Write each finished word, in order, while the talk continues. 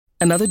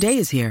Another day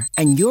is here,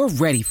 and you're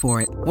ready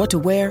for it. What to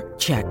wear?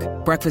 Check.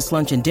 Breakfast,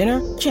 lunch, and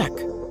dinner? Check.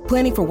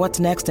 Planning for what's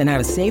next and how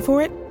to save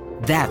for it?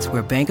 That's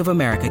where Bank of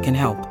America can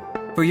help.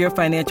 For your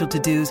financial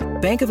to-dos,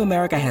 Bank of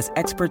America has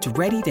experts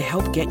ready to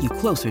help get you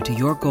closer to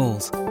your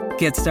goals.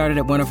 Get started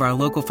at one of our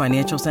local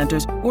financial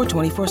centers or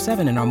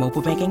 24/7 in our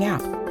mobile banking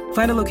app.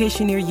 Find a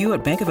location near you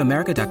at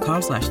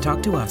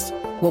bankofamerica.com/talktous.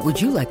 What would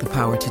you like the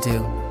power to do?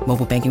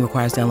 Mobile banking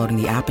requires downloading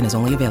the app and is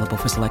only available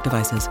for select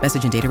devices.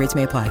 Message and data rates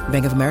may apply.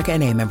 Bank of America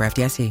N.A., member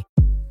FDIC.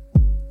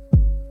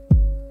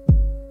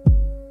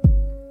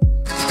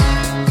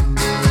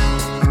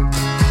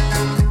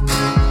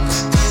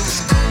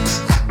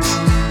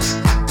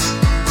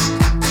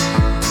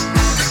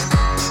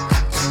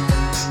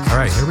 All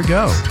right, here we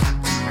go.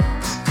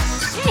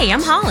 Hey,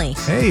 I'm Holly.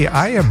 Hey,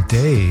 I am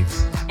Dave.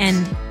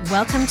 And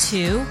welcome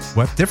to...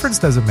 What difference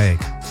does it make?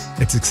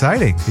 It's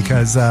exciting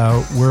because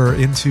we're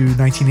into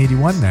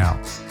 1981 now.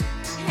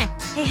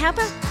 Hey, how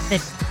about the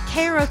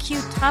KROQ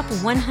top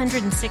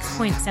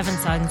 106.7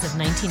 songs of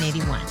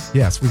 1981?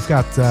 Yes, we've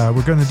got,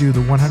 we're going to do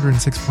the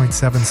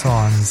 106.7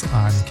 songs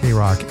on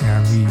KROQ,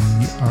 and we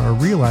are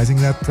realizing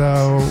that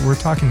we're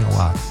talking a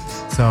lot.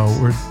 So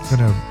we're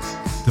going to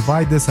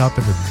divide this up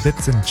into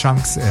bits and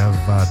chunks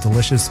of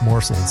delicious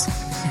morsels.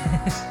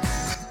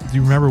 Do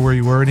you remember where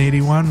you were in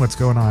 81? What's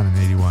going on in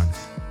 81?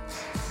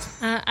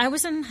 I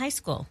was in high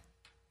school.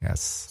 Yes.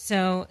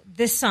 So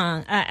this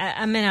song,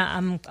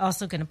 I'm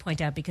also going to point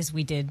out, because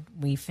we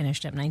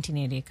finished up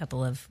 1980 a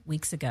couple of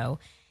weeks ago.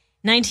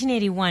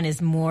 1981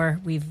 is more,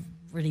 we've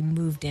really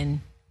moved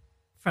in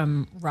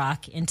from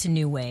rock into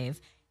new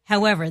wave.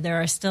 However, there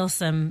are still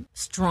some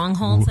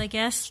strongholds, I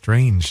guess.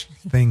 Strange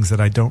things that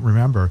I don't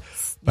remember.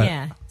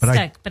 But,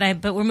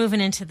 but we're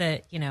moving into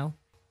the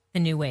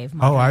new wave,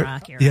 modern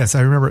rock era. Yes,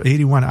 I remember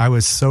 81. I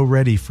was so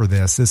ready for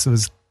this. This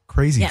was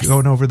crazy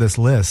going over this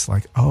list.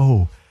 Like,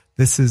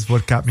 this is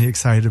what got me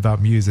excited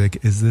about music.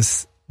 Is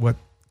this what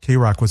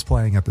KROQ was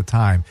playing at the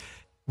time?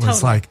 It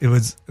was like, it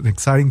was an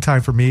exciting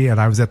time for me,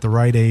 and I was at the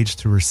right age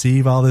to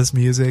receive all this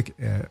music.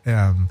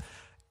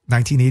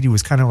 1980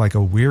 was kind of like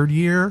a weird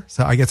year.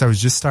 So I guess I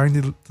was just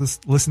starting to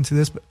listen to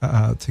this,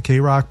 to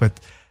KROQ. But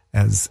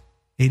as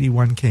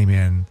 81 came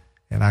in,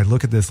 and I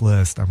look at this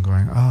list, I'm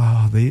going,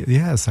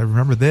 yes, I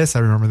remember this, I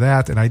remember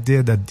that. And I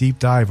did a deep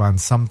dive on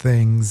some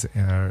things,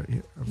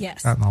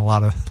 yes, on a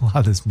lot of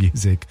this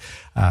music.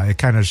 It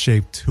kind of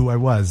shaped who I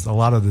was. A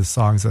lot of the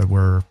songs that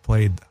were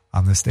played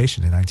on this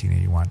station in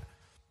 1981.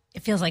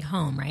 It feels like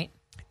home, right?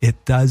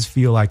 It does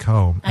feel like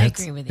home. I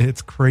agree with you.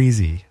 It's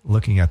crazy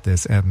looking at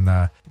this. And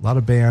a lot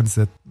of bands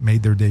that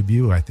made their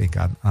debut, I think,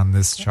 on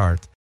this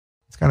chart.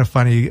 It's kind of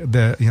funny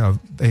that,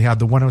 they had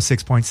the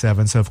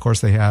 106.7. So, of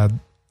course, they had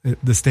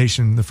the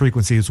station, the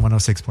frequency is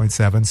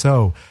 106.7.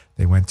 So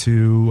they went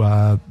to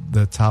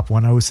the top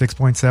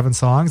 106.7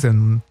 songs,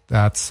 and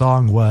that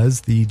song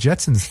was the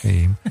Jetsons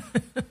theme,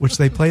 which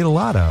they played a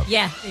lot of.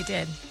 Yeah, they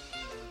did.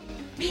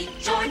 Meet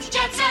George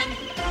Jetson.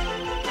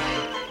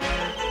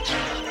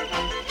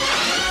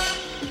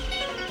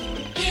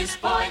 His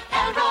boy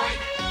Elroy.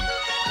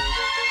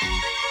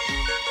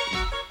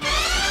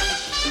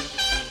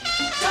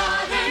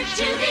 Daughter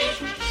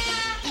Judy.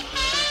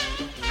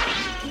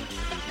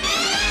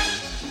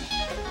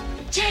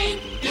 Jane,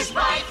 his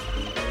wife.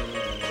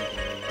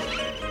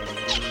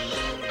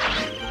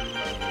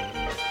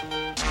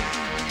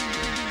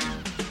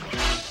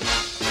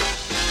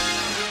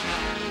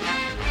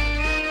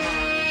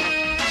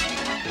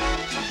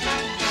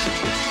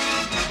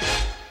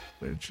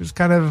 Which was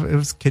it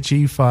was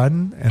kitschy,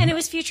 fun. And it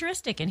was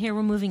futuristic. And here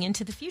we're moving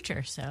into the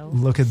future. So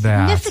look at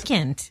that.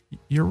 Significant.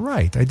 You're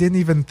right. I didn't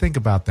even think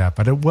about that,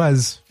 but it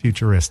was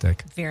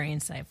futuristic. Very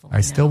insightful.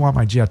 I still want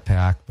my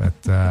jetpack,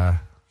 but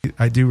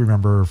I do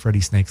remember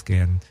Freddie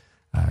Snakeskin.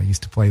 I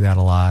used to play that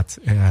a lot.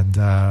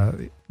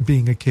 And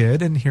being a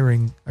kid and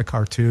hearing a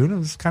cartoon, it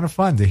was kind of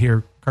fun to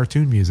hear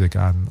cartoon music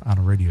on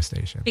a radio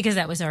station. Because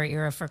that was our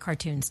era for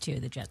cartoons, too,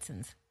 the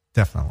Jetsons.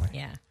 Definitely.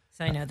 Yeah.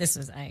 So I know this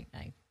was, I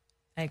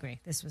agree.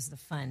 This was the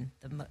fun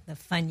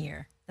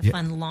year,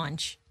 fun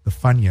launch. The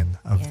Funyun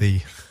of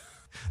the...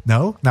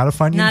 No? Not a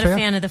Funyun Not fan? a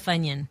fan of the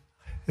Funyun.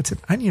 It's an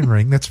onion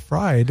ring that's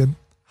fried. And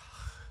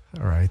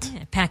all right.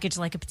 Yeah, packaged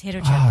like a potato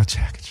chip. Oh,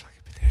 packaged like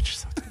a potato chip.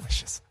 So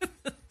delicious.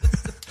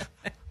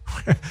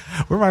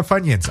 Where are my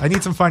Funyuns? I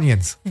need some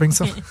Funyuns. Bring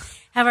some.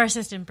 Have our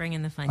assistant bring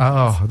in the Funyuns.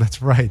 Oh,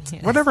 that's right.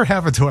 Yes. Whatever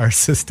happened to our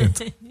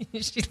assistant?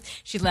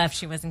 She left.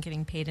 She wasn't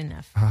getting paid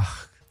enough.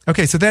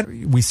 Okay, so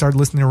then we started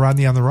listening to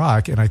Rodney on the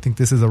Rock, and I think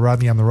this is a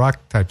Rodney on the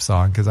Rock type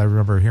song because I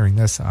remember hearing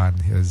this on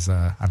his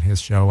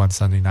show on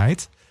Sunday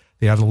nights,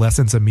 The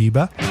Adolescence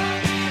Amoeba.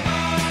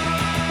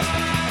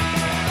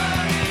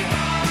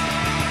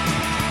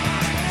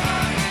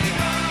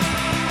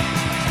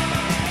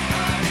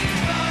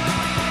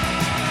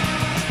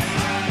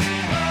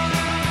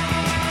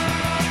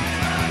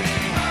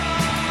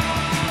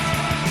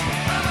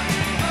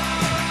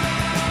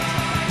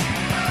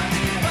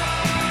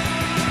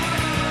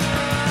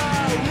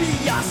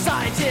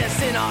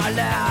 In our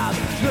lab,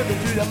 looking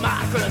through the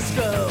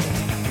microscope.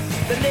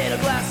 The little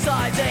glass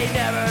sides, they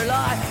never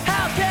lie.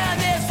 How can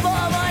this fly?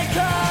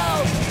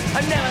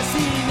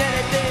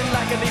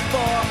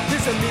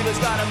 has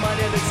got a mind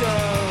of its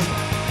own.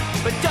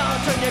 But don't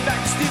turn your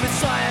back to stupid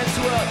science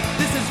world.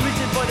 This is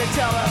reaching for the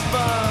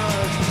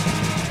telephone.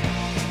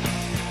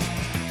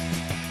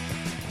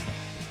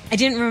 I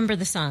didn't remember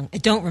the song. I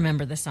don't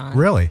remember the song.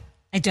 Really?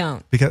 I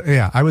don't. Because,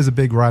 yeah, I was a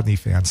big Rodney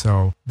fan,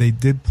 so they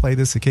did play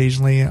this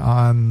occasionally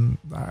on,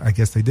 I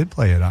guess they did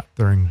play it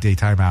during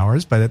daytime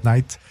hours, but at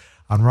night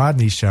on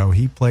Rodney's show,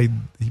 he played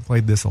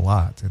this a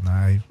lot, and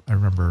I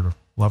remember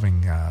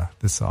loving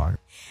this song.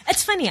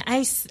 It's funny.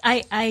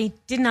 I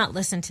did not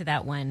listen to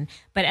that one,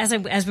 but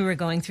as we were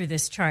going through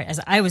this chart, as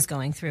I was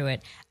going through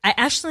it, I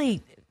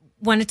actually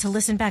wanted to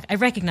listen back. I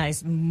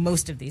recognize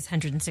most of these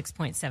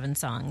 106.7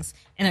 songs,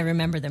 and I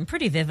remember them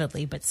pretty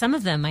vividly, but some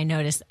of them I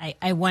noticed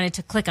I wanted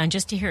to click on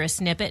just to hear a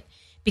snippet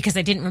because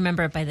I didn't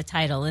remember it by the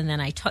title, and then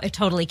it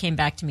totally came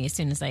back to me as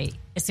soon as I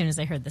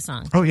heard the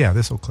song. Oh yeah,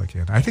 this will click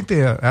in. I think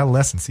the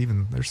Adolescents,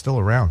 they're still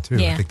around too.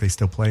 Yeah. I think they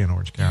still play in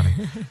Orange County.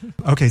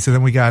 Okay, so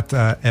then we got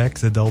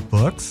X Adult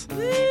Books.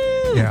 Woo!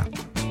 Yeah.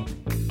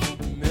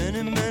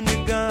 Many,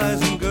 many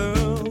guys and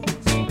girls,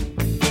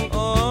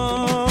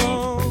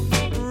 all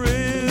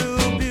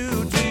real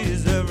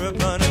beauties,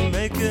 everybody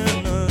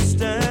making a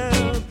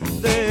stand.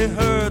 They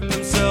hurt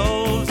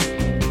themselves,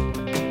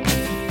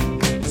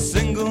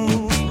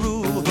 singles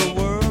rule the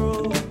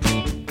world,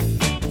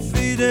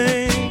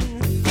 feeding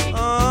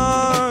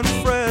on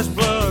fresh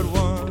blood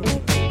one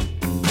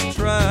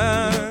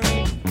track.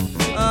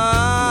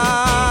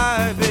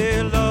 I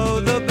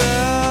below the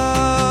belt.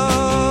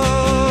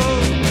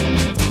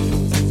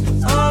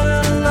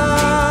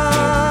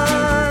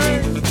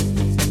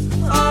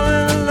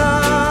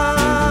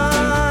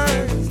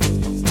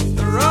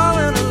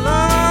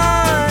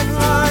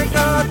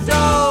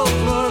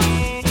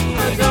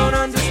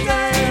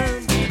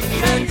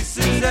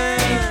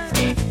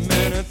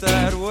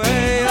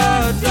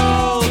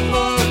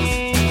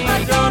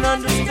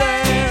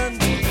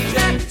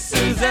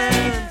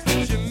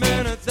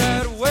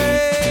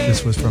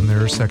 This was from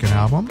their second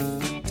album.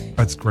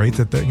 It's great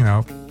that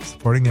they're,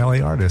 supporting LA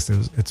artists.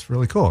 It's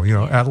really cool.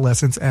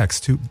 Adolescents X,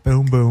 two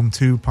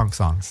punk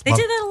songs. They did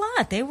that a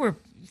lot. They were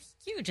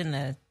huge in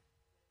the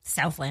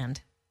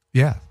Southland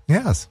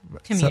Yes.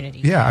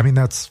 community. So, I mean,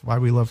 that's why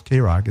we love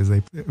KROQ is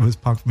it was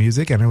punk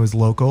music and it was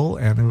local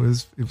and it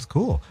was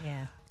cool.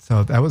 Yeah.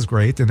 So that was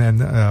great. And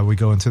then we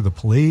go into The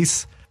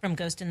Police. From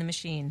Ghost in the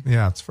Machine.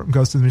 Yeah, it's from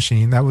Ghost in the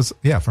Machine. That was,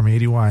 from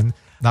 81.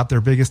 Not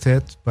their biggest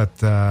hit, but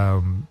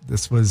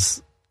this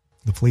was,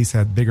 The Police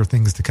had bigger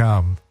things to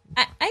come.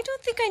 I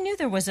don't think I knew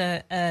there was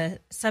a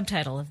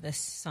subtitle of this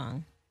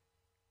song.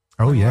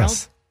 Oh, One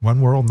yes. World?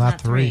 One World,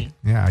 Not Three.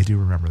 Yeah, I do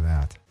remember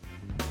that.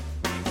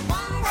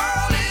 One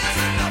world is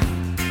enough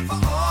for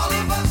all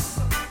of us.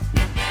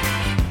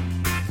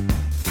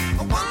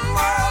 One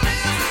world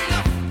is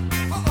enough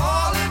for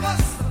all of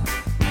us.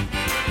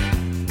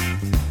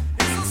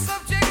 It's a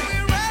subject we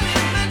rarely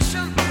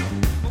mention,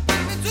 but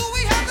when we do,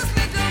 we have this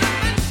little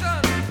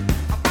invention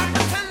about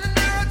pretending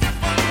they're a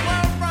different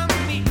world from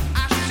me. I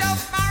shout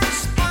my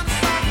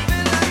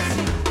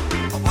responsibility.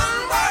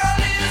 One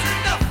world is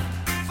enough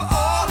for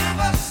all of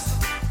us.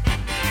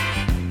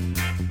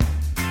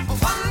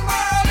 One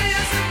world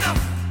is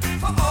enough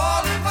for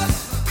all of us.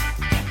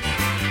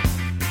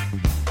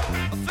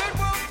 A third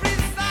world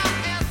breathes out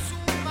and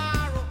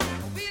tomorrow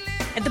we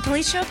live. The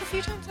Police show up a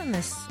few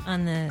times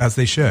on the As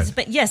they should.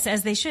 But yes,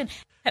 as they should.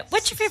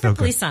 What's your favorite So good.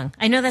 Police song?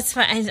 I know that's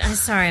fine. I'm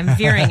sorry, I'm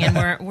veering, and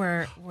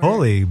we're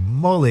Holy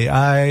moly.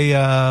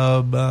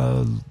 The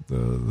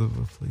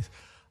Police.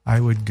 I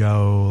would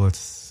go,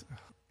 let's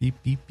beep,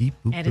 beep, beep,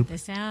 boop, edit boop.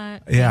 this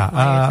out. Yeah,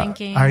 while you're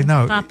thinking. I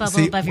know. Thought bubble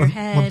See, above your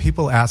head. When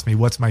people ask me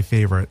what's my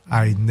favorite,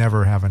 I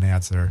never have an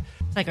answer.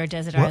 It's like our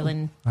Desert What?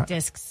 Island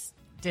disc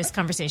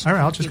conversation. All right,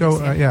 from I'll a just few go,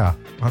 weeks ago.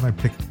 Why don't I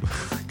pick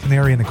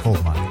Canary in a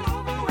Coal Mine?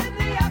 When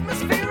the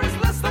atmosphere is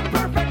less than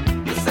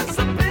perfect, your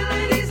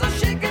sensibilities are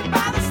shaken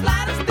by the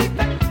slightest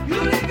defect.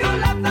 You live your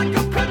life like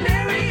a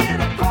canary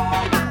in a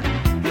coal mine.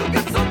 You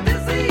get so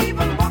dizzy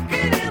even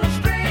walking in a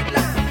straight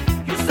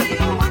line. You say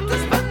you want to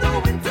spend the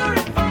winter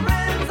in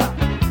Firenze.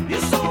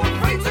 You're so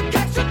afraid to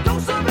catch a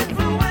dose of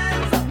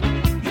influenza.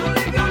 You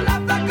live your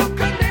life like a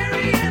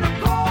canary in a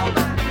coal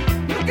mine.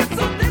 You get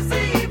so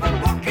dizzy even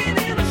walking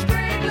in a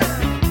straight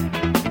line.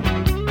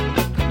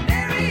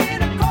 Canary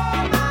in a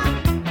coal mine.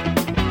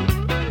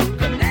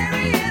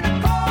 Canary in a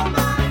coal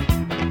mine.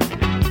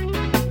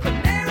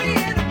 Canary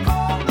in a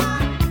coal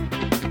mine.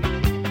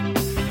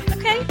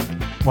 Okay.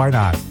 Why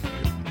not?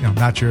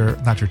 Not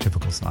your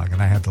typical song.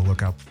 And I had to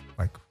look up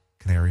like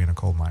Canary in a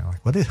Coal Mine.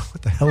 Like, what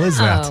the hell is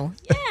that? Oh,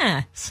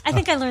 yeah. I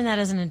think I learned that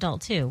as an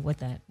adult too. What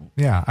that?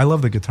 Yeah, I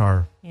love the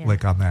guitar Yeah.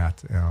 lick on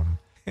that.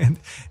 And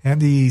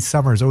Andy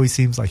Summers always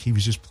seems like he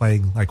was just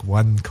playing like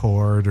one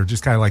chord or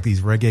just kind of like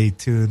these reggae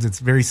tunes. It's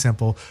very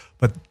simple,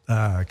 but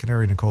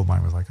Canary in a Coal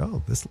Mine was like,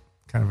 oh, this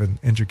kind of an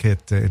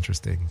intricate,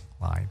 interesting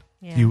line.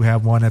 Yeah. Do you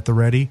have one at the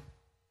ready?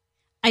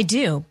 I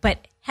do,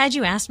 but had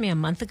you asked me a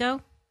month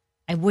ago,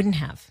 I wouldn't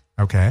have.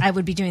 Okay. I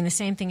would be doing the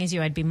same thing as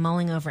you. I'd be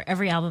mulling over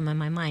every album in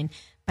my mind.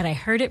 But I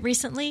heard it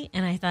recently,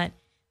 and I thought,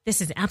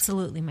 this is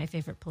absolutely my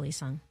favorite Police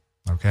song.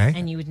 Okay.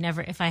 And you would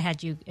never, if I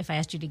asked you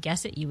to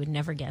guess it, you would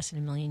never guess in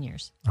a million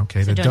years.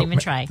 Okay. So then don't even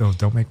try.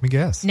 Don't make me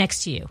guess.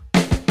 Next to you. I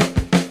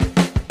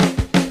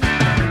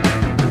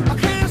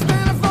can't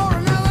stand it for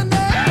another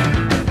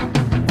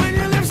day. When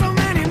you live so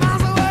many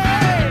miles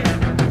away,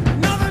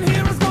 nothing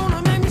here is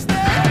gonna make me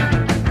stay.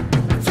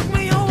 Took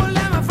me over,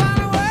 let me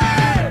find a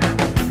way.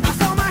 I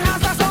sold my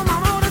house, I sold my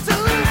motor too.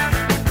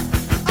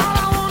 All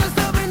I want is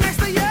to be next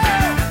to you.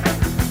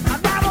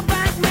 I'd rob a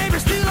bank, maybe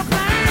steal a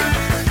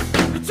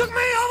plane. You took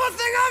me over,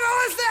 think I'll go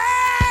and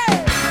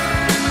stay.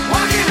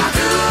 What can I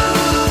do?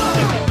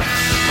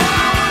 All I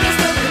want is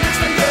to be next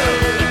to you.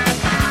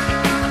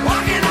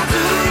 What can I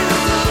do?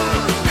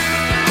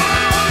 All I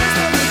want is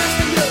to be next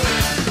to you.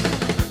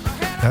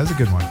 That was a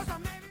good one.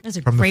 That's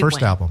a From the great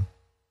first one. album.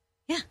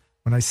 Yeah.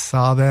 When I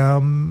saw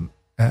them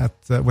at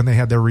when they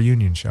had their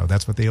reunion show,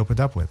 that's what they opened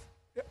up with.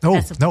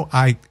 No,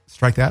 I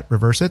strike that,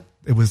 reverse it.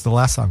 It was the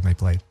last song they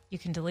played. You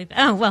can delete that.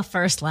 Oh, well,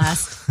 first,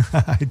 last,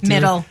 I did.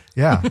 middle.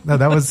 Yeah. No,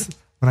 that was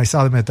when I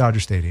saw them at Dodger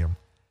Stadium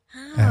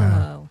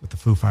Oh. with the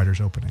Foo Fighters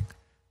opening.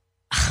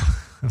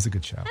 That was a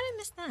good show. How did I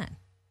miss that?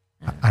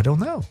 I don't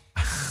know.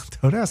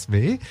 Don't ask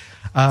me.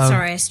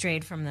 Sorry, I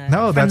strayed from the,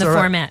 No, from that's the all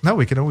right. format. No,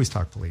 we can always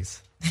talk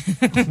police.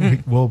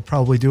 We'll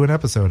probably do an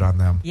episode on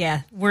them.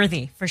 Yeah,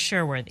 worthy. For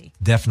sure worthy.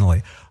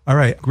 Definitely. All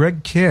right.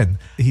 Greg Kihn,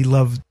 he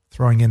loved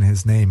throwing in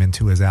his name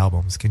into his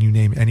albums. Can you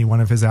name any one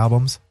of his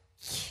albums?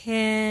 No.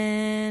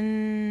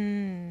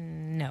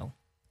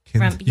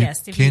 Can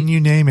yes. Can you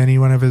name any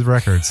one of his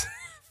records?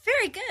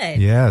 Very good.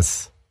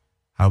 Yes.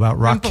 How about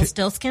Rock?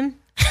 Rumpelstiltskin?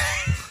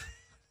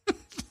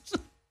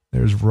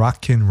 There's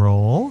Rock and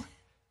Roll.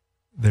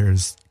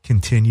 There's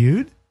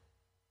Continued,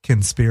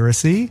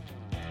 Conspiracy,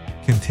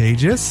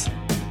 Contagious,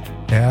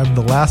 and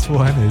the last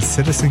one is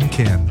Citizen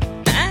Kin.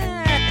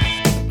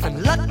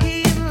 I'm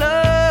lucky in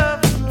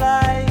love and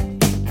life.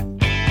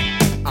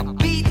 I'm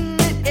beating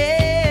it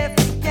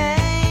every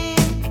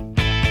game.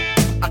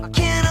 I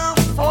can't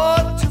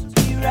afford to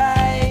be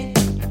right.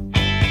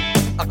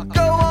 I'll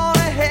go on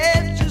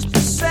ahead just the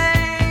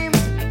same.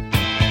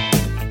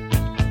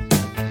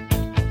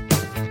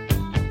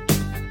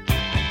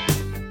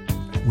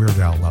 Weird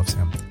Al loves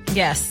him.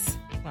 Yes.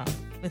 Well,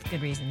 with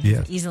good reason.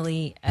 Yeah.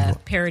 Easily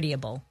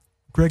parodyable.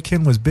 Greg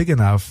Kihn was big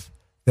enough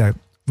that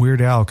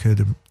Weird Al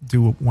could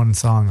do one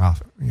song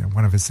off,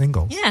 one of his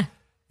singles. Yeah.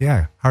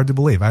 Yeah, hard to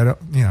believe. I don't,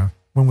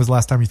 when was the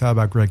last time you thought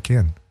about Greg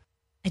Kihn?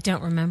 I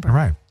don't remember.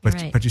 Right, but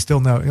You're right. but you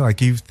still know,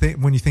 like you think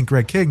when you think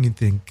Greg Kihn, you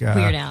think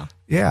Weird Al.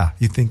 Yeah,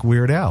 you think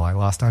Weird Al. I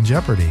Lost on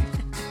Jeopardy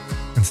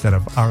instead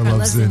of Our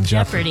Love's in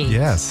Jeopardy.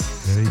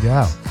 Yes, there you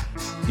go.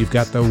 You've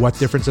got the What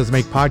Difference Does It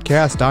Make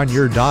podcast on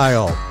your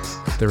dial.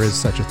 If there is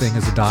such a thing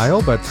as a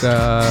dial, but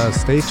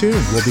stay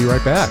tuned. We'll be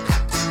right back.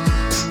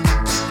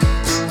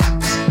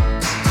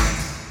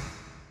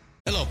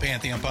 Hello,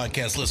 Pantheon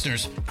podcast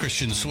listeners.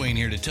 Christian Swain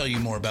here to tell you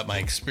more about my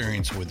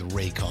experience with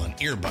Raycon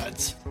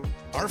earbuds.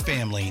 Our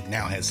family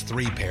now has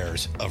 3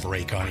 pairs of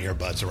Raycon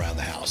earbuds around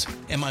the house,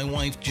 and my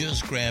wife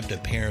just grabbed a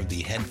pair of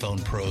the Headphone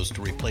Pros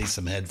to replace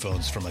some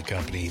headphones from a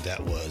company that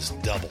was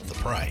double the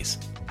price.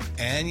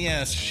 And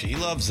yes, she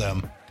loves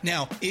them.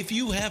 Now, if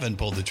you haven't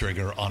pulled the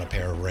trigger on a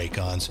pair of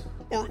Raycons,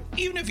 or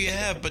even if you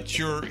have, but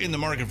you're in the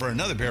market for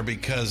another pair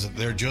because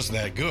they're just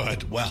that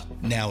good, well,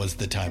 now is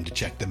the time to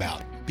check them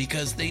out,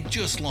 because they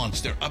just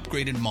launched their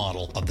upgraded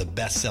model of the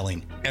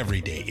best-selling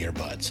everyday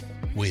earbuds.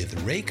 With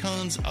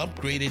Raycon's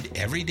upgraded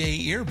everyday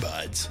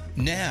earbuds,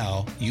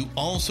 now you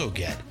also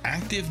get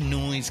active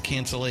noise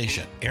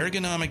cancellation,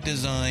 ergonomic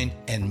design,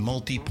 and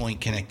multi-point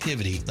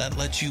connectivity that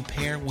lets you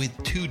pair with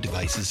 2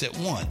 devices at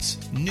once.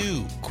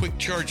 New quick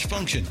charge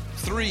function,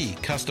 3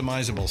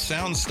 customizable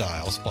sound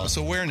styles, plus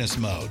awareness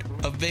mode.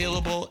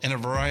 Available in a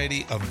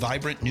variety of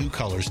vibrant new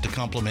colors to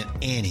complement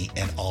any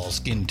and all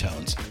skin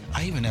tones.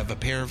 I even have a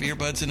pair of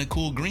earbuds in a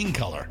cool green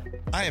color.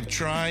 I have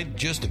tried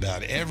just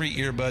about every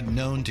earbud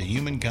known to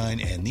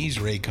humankind, and these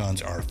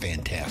Raycons are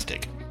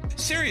fantastic.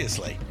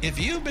 Seriously, if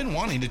you've been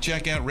wanting to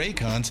check out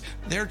Raycons,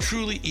 there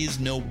truly is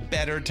no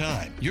better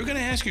time. You're going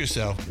to ask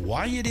yourself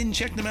why you didn't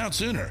check them out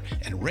sooner,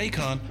 and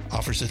Raycon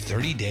offers a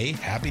 30-day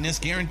happiness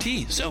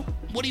guarantee. So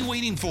what are you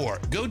waiting for?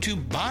 Go to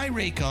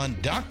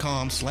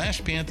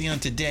buyraycon.com/Pantheon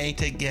today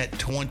to get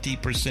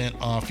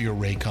 20% off your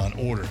Raycon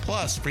order,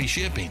 plus free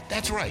shipping.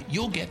 That's right,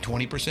 you'll get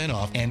 20%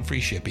 off and free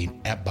shipping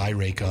at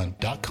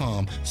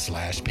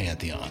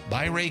buyraycon.com/Pantheon.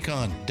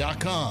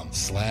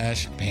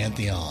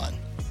 buyraycon.com/Pantheon.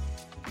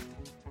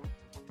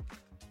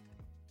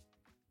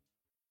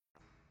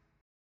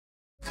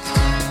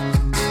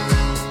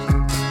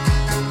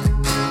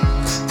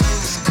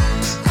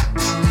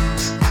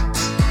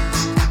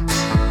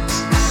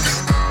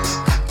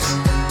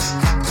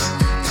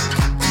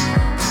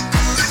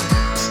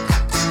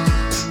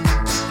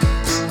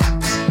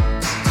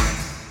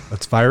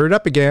 Let's fire it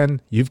up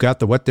again. You've got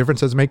the What Difference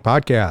Does It Make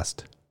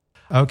podcast.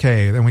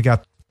 Okay, then we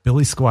got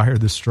Billy Squier,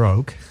 The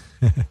Stroke.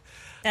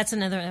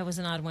 That was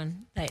an odd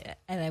one that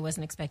I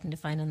wasn't expecting to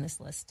find on this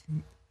list.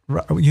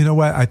 You know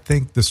what? I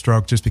think The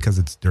Stroke, just because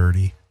it's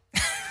dirty.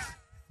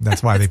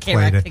 That's why they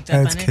played it.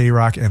 And it's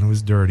KROQ, and it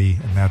was dirty,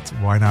 and that's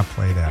why not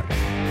play that. Put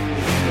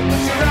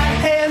your right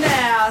hand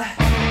out.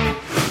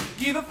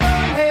 Give a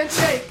firm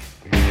handshake.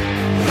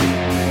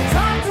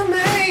 Talk to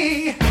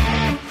me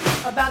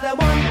about that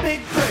one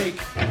big break.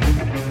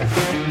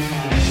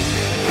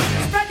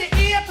 Spread the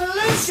ear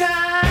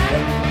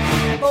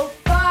pollution both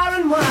far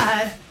and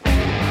wide.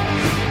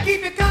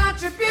 Keep your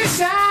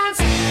contributions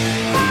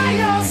by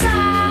your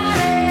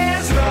side.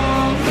 It's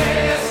strong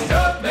man,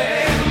 strong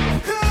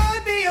man.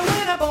 Could be a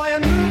winner, boy,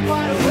 and move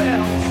quite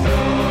well.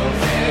 Strong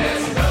man,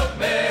 strong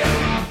man.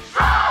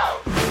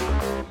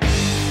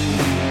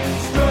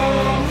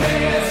 Strong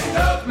man,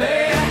 strong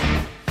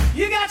man.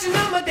 You got your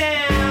number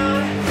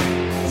down.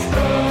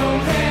 Strong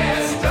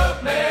man,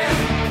 strong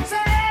man. Say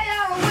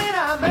you're a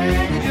winner,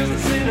 man. You're just a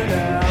sinner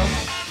now.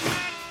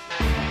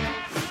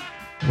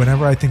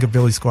 Whenever I think of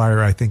Billy Squier,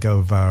 I think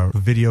of the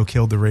video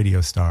Killed the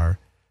Radio Star,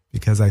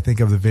 because I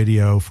think of the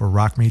video for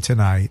Rock Me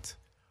Tonight,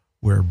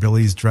 where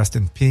Billy's dressed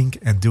in pink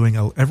and doing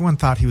everyone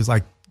thought he was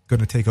like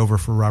going to take over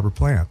for Robert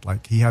Plant.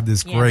 Like he had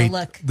this great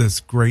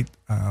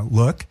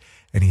look,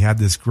 and he had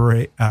this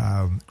great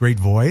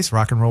voice,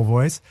 rock and roll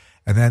voice.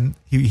 And then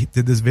he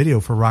did this video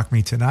for Rock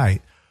Me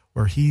Tonight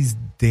where he's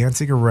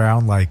dancing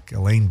around like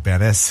Elaine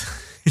Bennis.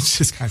 He's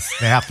just kind of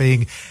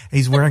snapping.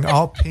 He's wearing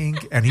all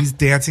pink and he's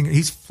dancing.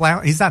 He's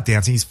not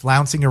dancing. He's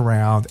flouncing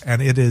around.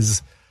 And it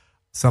is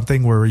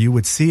something where you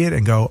would see it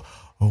and go,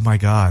 oh my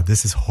God,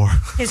 this is horrible.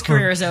 His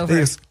career is over.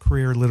 His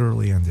career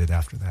literally ended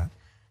after that.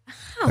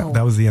 Oh.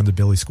 That was the end of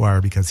Billy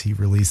Squier because he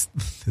released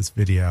this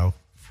video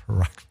for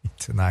Rock Me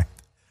Tonight.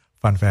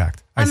 Fun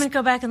fact. I'm going to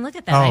go back and look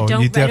at that. I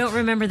don't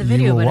remember the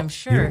video, but I'm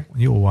sure.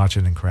 You will watch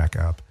it and crack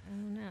up. Oh,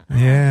 no.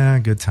 Yeah,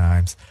 good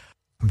times.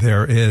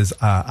 There is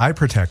Eye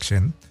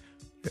Protection,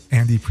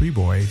 Andy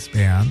Preboy's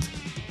band.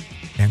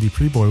 Andy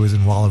Preboy was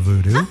in Wall of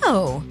Voodoo.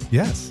 Oh.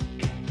 Yes.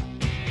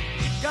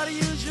 Gotta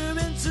use your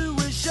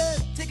intuition,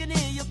 take an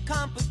ear your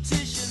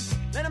competition.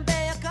 Let them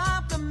pay your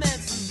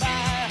compliments and buy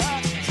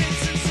hot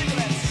drinks and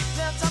cigarettes.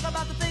 They'll talk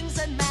about the things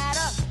that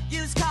matter,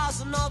 used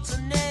cars and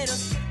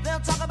alternators. They'll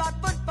talk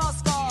about football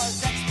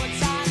scores,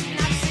 experts on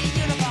Nazi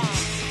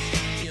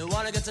uniforms. You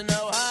wanna get to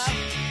know her?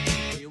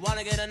 You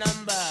wanna get a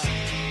number?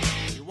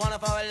 You want her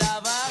for a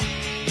lover?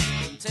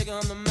 Take her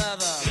home to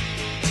mother.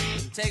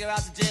 Take her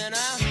out to dinner.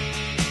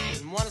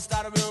 And wanna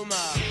start a rumor.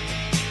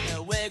 Yeah,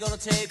 we're gonna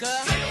take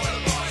her.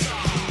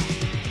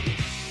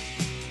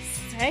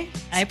 Okay.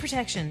 Eye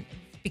Protection,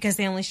 because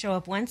they only show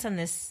up once on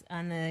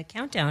the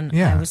countdown.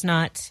 Yeah. I was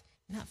not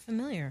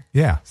familiar.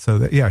 Yeah. So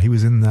he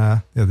was in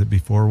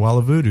before Wall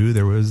of Voodoo.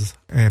 There was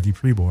Andy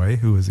Preboy,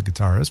 who was a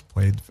guitarist,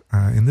 played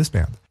in this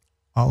band.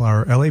 All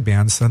our LA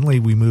bands, suddenly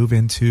we move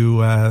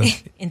into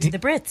into the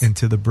Brits.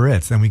 Into the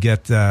Brits. Then we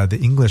get the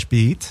English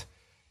beat,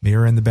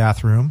 Mirror in the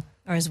Bathroom.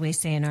 Or as we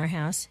say in our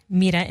house,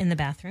 Mira in the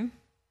bathroom.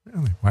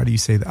 Really? Why do you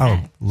say that? Oh,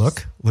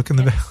 look in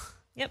the bathroom.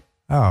 Yep.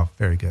 Oh,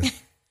 very good.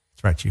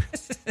 That's right.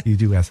 You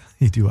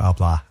do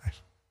habla.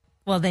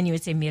 Well, then you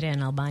would say Mira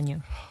en el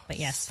baño. But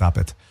yes. Stop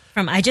it.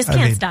 From I Just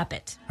Can't Stop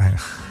It. Mirror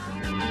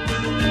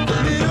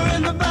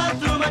in the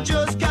bathroom, I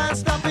just can't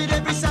stop it.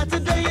 Every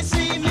Saturday you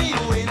see me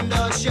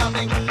window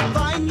shopping.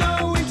 Find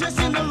no interest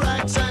in the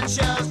racks and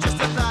shelves, just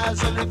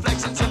 1,000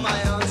 reflections of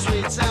my own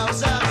sweet self.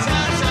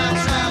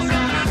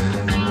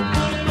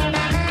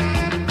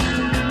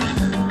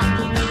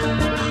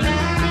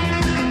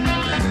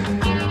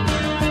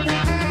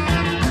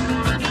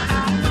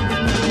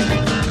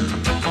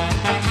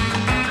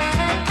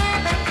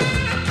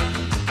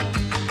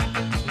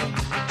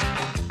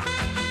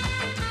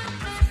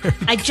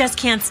 I just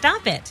can't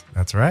stop it.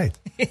 That's right.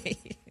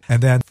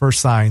 And then first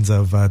signs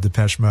of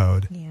Depeche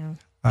Mode. Yeah.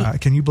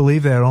 Can you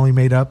believe that it only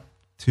made up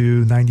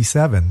to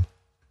 97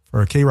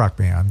 for a KROQ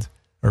band,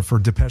 or for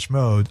Depeche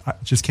Mode? I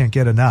just can't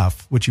get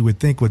enough, which you would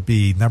think would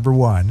be number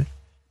one.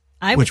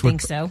 I would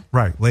think so.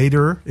 Right.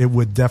 Later, it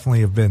would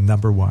definitely have been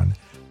number one.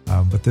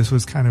 But this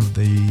was kind of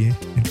the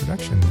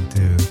introduction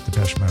to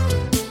Depeche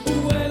Mode.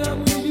 When I'm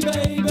with you,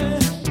 baby,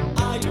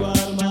 are you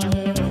out of my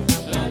head?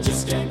 And I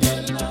just can't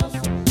get enough.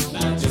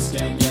 I just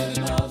can't get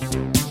enough.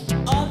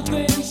 All the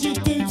things you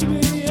do to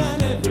me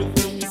and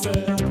everything you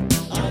said.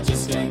 I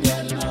just can't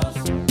get enough.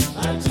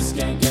 I just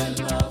can't get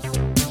enough.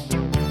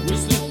 We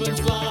slip and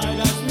slide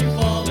as we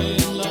fall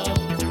in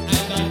love,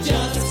 and I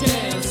just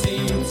can't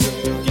seem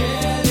to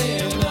get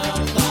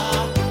enough.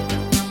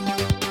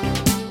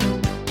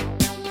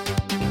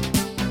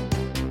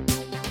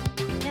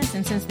 Yes,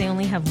 and since they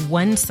only have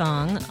one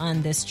song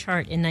on this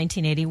chart in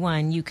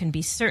 1981, you can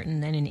be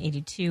certain that in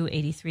 82,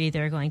 83,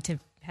 they're going to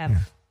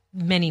have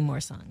many more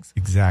songs.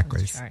 Exactly.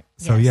 on this chart.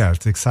 So, Yes.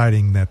 it's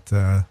exciting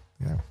that,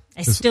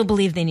 I still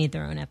believe they need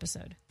their own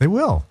episode. They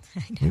will.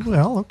 They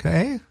will.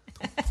 Okay.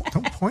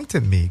 Don't point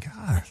at me.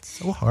 God, it's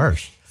so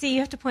harsh. See, you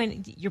have to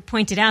point. You're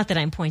pointed out that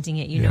I'm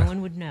pointing at you. Yeah. No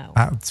one would know.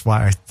 That's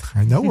why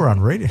I know we're on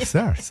radio,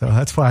 sir. So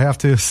that's why I have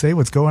to say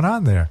what's going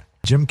on there.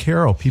 Jim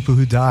Carroll, People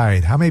Who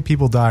Died. How many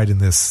people died in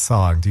this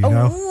song? Do you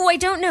know? Oh, I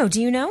don't know.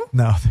 Do you know?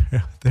 No,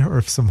 there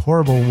were some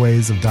horrible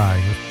ways of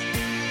dying.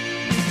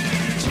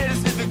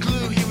 Just as a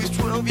glue, he was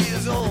 12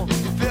 years old.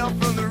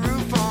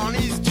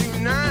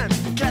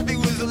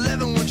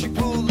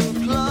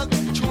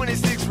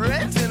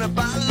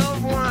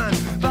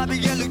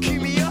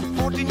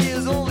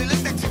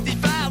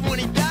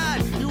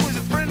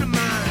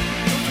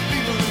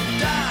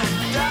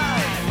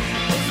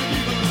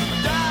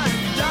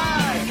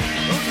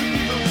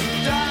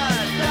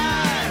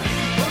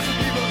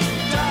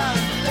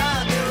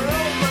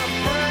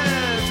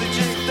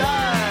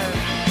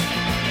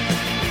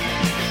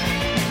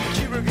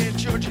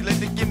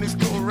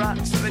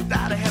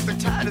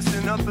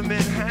 medicine up in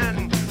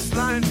Manhattan.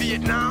 Slide in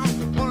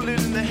Vietnam, bullet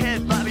in the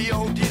head by the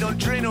OD on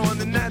Drano on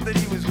the night that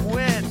he was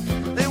wet.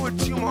 There were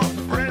two more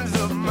friends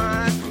of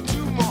mine,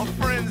 two more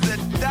friends that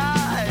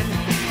died.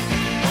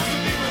 Most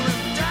of the people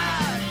that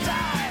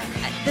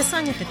died. This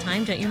song at the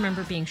time, don't you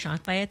remember being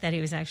shocked by it, that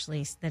he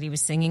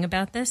was singing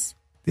about this?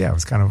 Yeah, it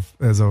was kind of,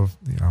 as a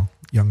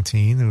young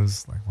teen, it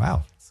was like,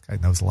 wow, this guy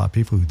knows a lot of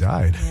people who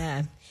died.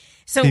 Yeah.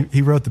 So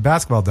he wrote the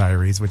Basketball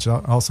Diaries, which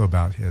also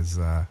about his.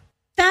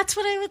 That's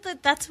what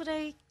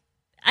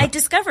I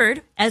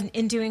discovered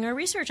in doing our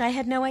research. I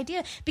had no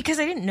idea because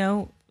I didn't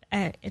know.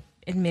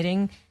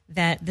 Admitting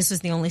that this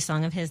was the only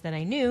song of his that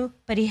I knew,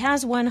 but he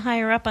has one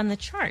higher up on the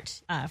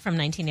chart from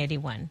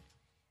 1981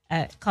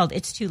 called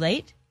 "It's Too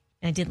Late."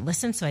 And I didn't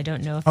listen, so I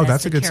don't know if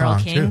that's a good Carole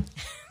song King. too.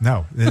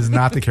 No, it is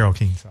not the Carole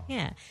King song.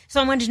 Yeah,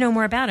 so I wanted to know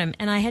more about him,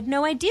 and I had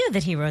no idea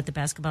that he wrote the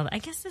Basketball. I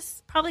guess this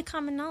is probably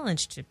common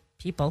knowledge to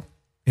people.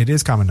 It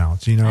is common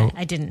knowledge.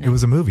 I didn't know. It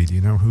was a movie. Do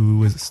you know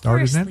who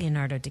starred in it?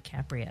 Leonardo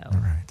DiCaprio.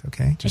 All right.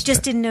 Okay. I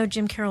just didn't know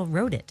Jim Carroll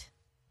wrote it.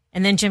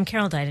 And then Jim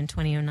Carroll died in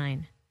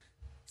 2009.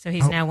 So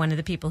he's now one of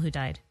the people who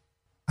died.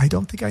 I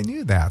don't think I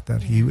knew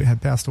that he had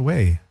passed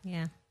away.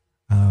 Yeah.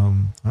 All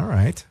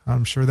right.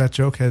 I'm sure that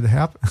joke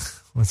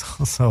was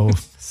also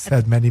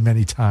said many,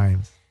 many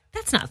times.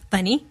 That's not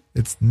funny.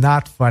 It's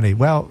not funny.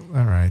 Well,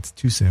 all right. It's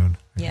too soon.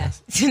 I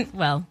guess.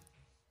 Well,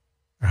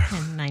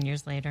 9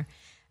 years later.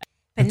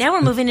 But now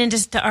we're moving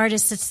into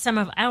artists that's some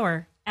of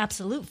our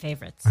absolute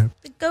favorites.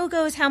 The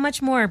Go-Go's, How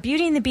Much More.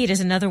 Beauty and the Beat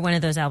is another one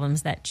of those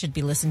albums that should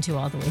be listened to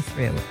all the way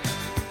through.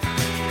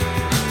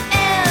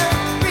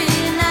 Every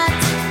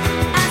night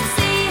I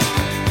see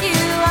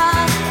you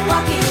are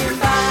walking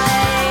by.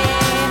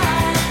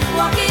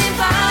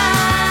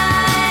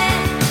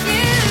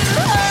 You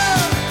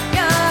hold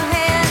your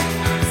head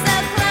so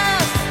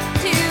close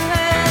to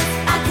hers.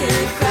 I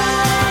could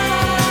cry.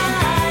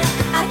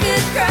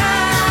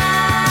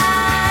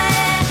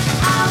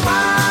 I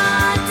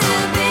want to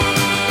be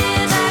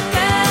that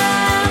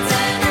girl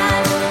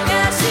tonight.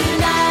 Girl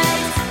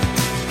tonight.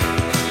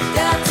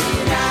 Girl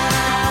tonight.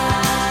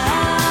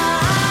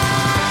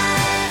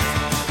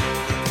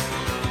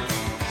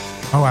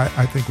 Oh,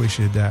 I think we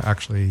should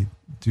actually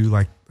do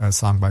like a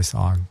song by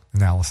song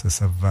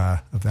analysis of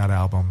that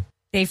album.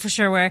 They for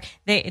sure were.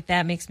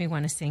 That makes me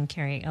want to sing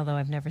karaoke, although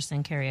I've never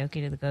sung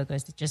karaoke to the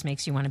Go-Go's. It just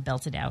makes you want to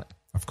belt it out.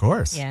 Of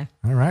course. Yeah.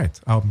 All right.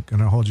 I'm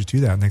going to hold you to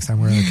that next time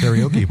we're in a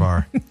karaoke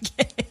bar. Going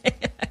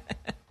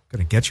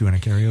to get you in a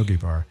karaoke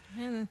bar.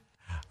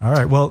 All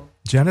right. Well,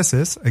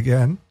 Genesis,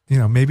 again,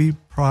 maybe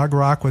prog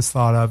rock was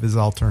thought of as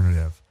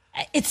alternative.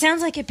 It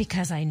sounds like it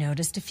because I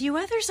noticed a few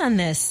others on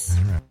this.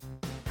 All right.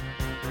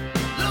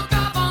 Look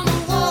up on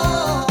the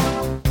wall,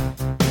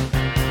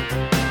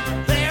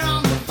 there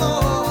on the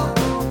floor,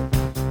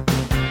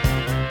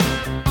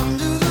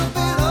 under the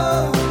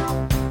pillow,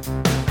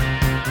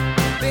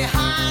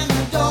 behind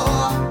the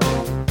door.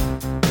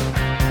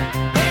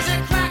 There's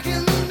a crack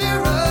in the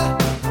mirror,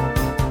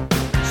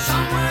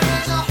 somewhere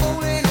there's a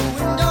hole in a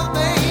window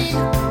pane.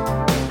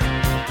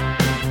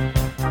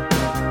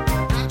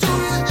 Now do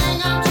you think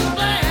I'm to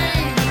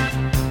blame?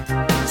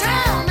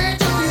 Tell me,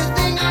 do you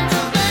think I'm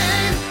to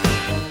blame?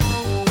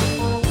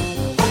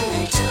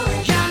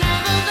 You're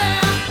never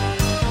there.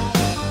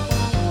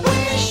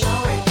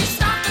 You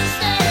stop and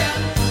stare.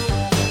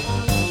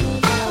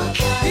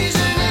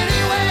 Isn't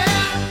anywhere.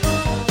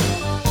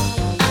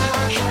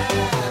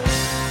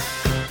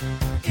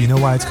 Do you know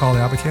why it's called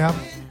Abacab?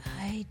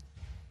 I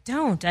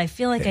don't. I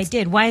feel like I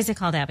did. Why is it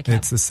called Abacab?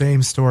 It's the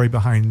same story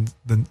behind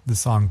the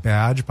song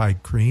Badge by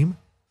Cream,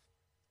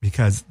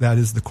 because that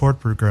is the chord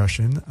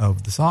progression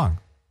of the song.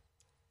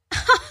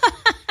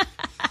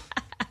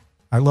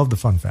 I love the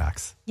fun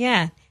facts.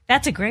 Yeah,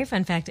 that's a great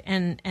fun fact,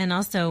 and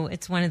also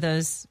it's one of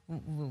those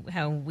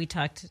how we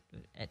talked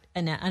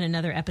on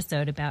another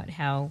episode about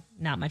how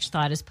not much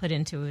thought is put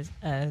into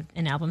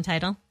an album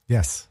title.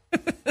 Yes.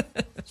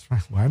 That's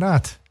right. Why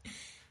not?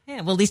 Yeah,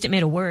 well, at least it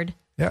made a word.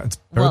 Yeah, it's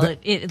better Well, than,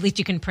 at least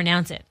you can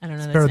pronounce it. I don't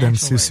know. That's better an than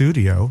actual word.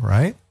 Susudio,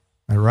 right?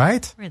 Am I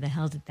right? Where the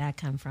hell did that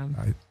come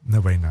from?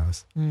 Nobody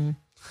knows.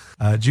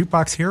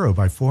 Jukebox Hero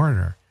by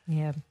Foreigner.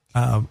 Yeah.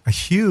 A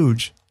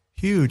huge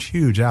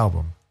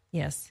album.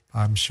 Yes.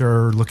 I'm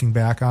sure looking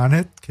back on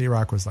it,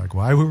 KROQ was like,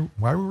 why were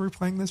we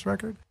playing this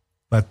record?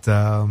 But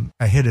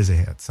a hit is a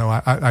hit. So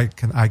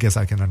I guess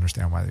I can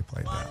understand why they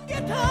played that.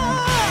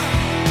 Guitar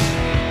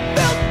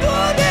felt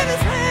good in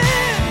his hand.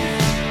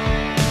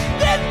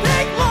 Didn't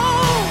take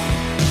long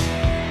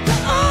to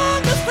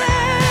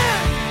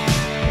understand.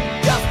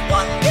 Just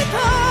one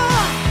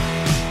guitar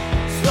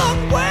slung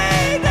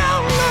way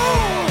down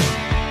low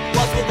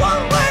was a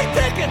one-way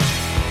ticket.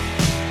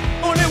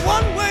 Only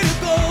one way to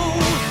go.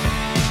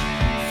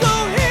 So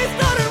he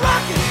started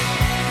rocking.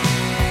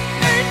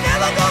 Ain't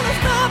never gonna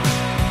stop.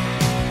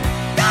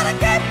 Gotta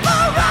keep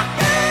on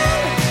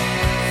rocking.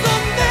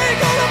 Someday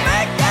gonna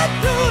make it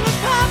to the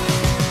top.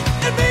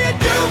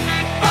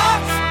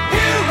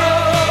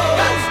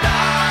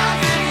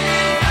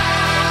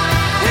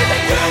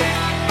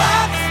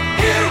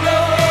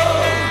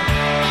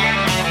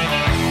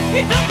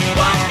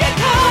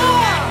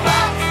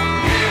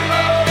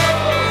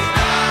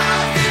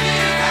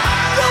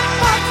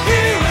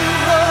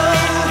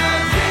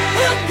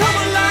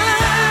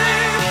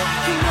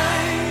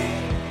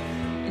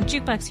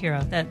 Jukebox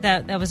Hero.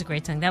 That was a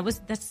great song. That's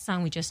the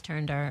song we just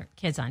turned our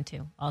kids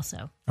onto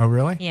also. Oh,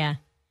 really? Yeah.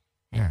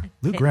 Yeah.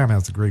 Lou Graham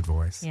has a great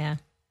voice. Yeah.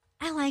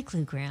 I like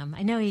Lou Graham.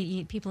 I know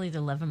people either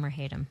love him or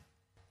hate him.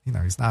 You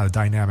know, he's not a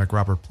dynamic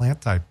Robert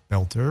Plant type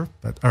belter,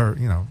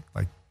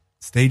 like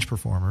stage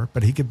performer,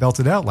 but he could belt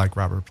it out like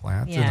Robert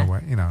Plant in a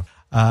way,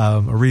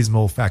 a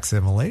reasonable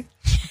facsimile.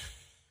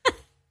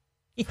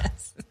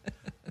 Yes.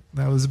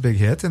 That was a big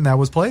hit, and that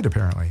was played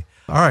apparently.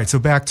 All right, so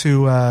back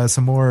to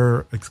some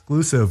more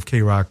exclusive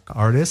KROQ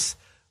artists.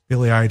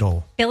 Billy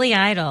Idol. Billy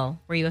Idol.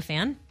 Were you a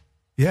fan?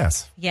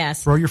 Yes.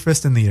 Yes. Throw your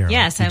fist in the air.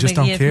 Yes. You just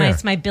don't care.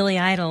 It's my Billy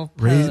Idol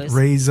pose.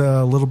 Raise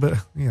a little bit,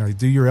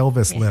 do your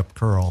Elvis lip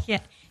curl. Yeah.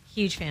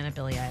 Huge fan of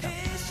Billy Idol.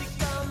 Here she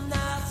come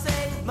now,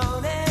 say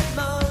money,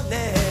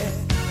 money.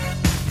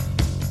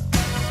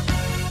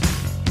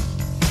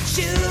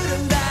 Shoot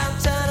 'em down,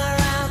 turn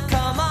around,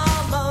 come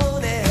on,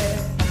 money.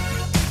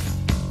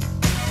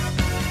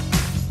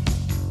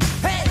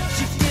 Hey,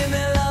 she give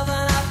me love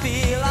and I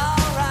feel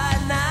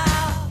alright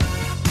now.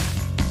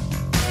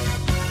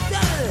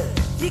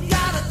 You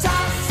gotta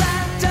toss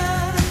and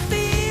turn and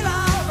feel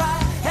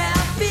alright,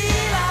 and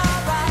feel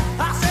alright.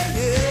 I say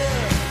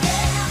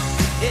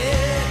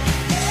yeah,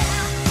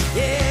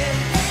 yeah.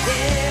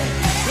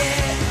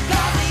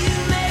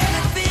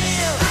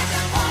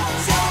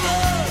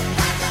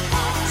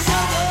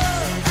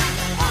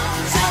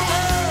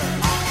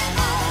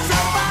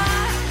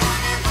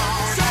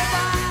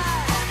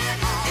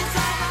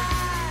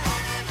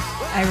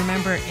 I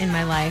remember in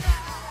my life,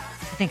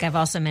 I think I've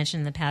also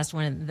mentioned in the past,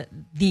 one of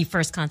the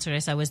first concert I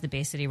saw was the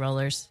Bay City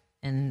Rollers.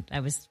 And I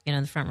was, in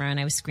the front row and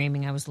I was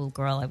screaming. I was a little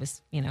girl. I was,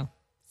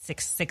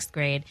 sixth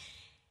grade.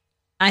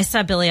 I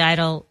saw Billy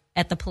Idol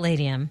at the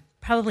Palladium,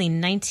 probably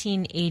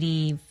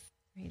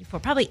 1984,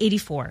 probably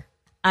 84.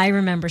 I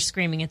remember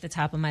screaming at the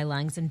top of my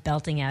lungs and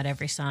belting out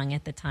every song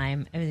at the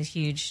time. I was a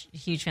huge,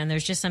 huge fan.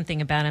 There's just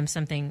something about him,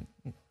 something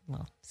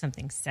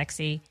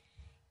sexy,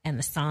 and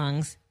the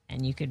songs,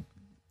 and you could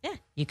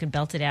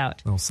belt it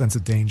out. A little sense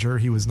of danger.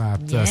 He was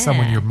not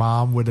someone your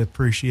mom would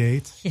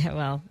appreciate. Yeah,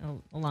 well,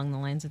 along the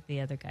lines of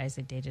the other guys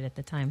I dated at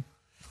the time.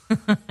 All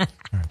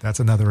right, that's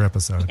another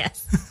episode.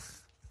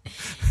 Yes.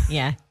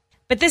 Yeah.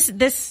 But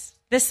this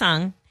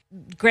song,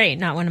 great.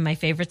 Not one of my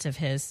favorites of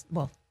his.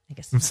 Well, I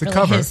guess it's not a really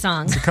cover. his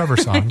song. It's a cover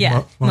song.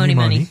 Yeah.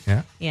 Money.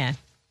 Yeah. Yeah.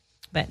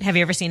 But have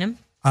you ever seen him?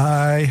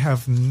 I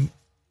have.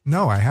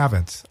 No, I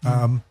haven't.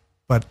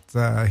 But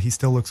he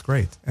still looks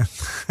great.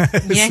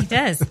 Yeah, he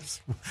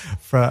does.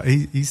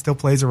 He still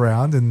plays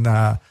around, and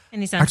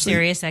he's on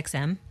Sirius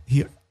XM.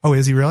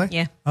 Is he really?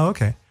 Yeah. Oh,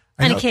 okay.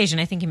 On occasion,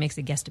 I think he makes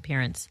a guest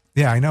appearance.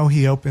 Yeah, I know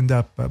he opened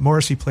up.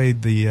 Morrissey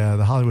played the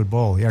Hollywood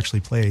Bowl. He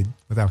actually played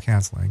without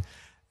canceling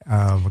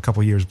a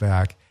couple years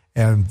back,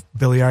 and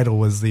Billy Idol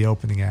was the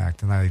opening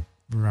act. And I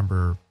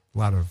remember a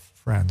lot of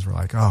friends were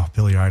like, "Oh,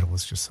 Billy Idol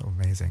was just so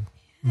amazing."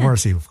 Yeah.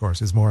 Morrissey, of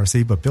course, is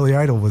Morrissey, but Billy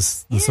Idol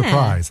was the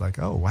surprise. Like,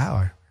 oh wow,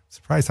 I'm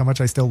surprised how much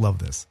I still love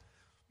this.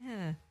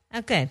 Yeah.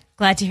 Oh, good.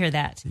 Glad to hear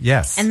that.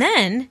 Yes. And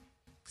then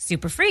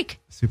Super Freak.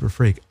 Super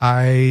Freak.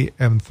 I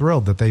am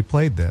thrilled that they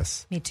played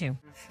this. Me too.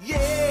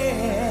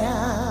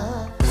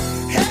 Yeah.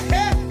 Hey,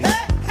 hey,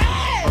 hey,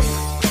 hey.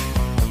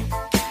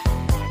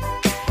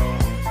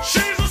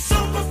 She's a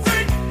super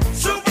freak,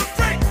 super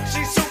freak.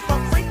 She's super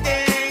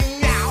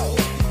freaking now.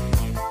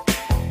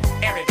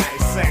 Everybody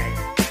sing.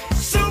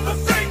 Super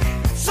freak,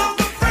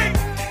 super freak.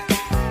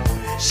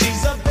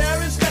 She's a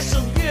very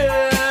special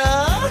girl.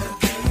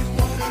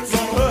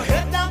 From her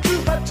head down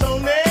to her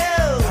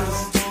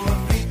toenails.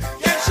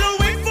 Yeah, she'll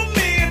wait for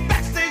me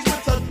backstage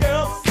with her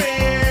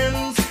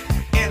girlfriends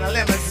in a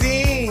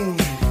limousine.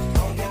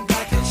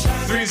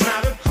 Three's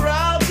not a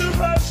crowd to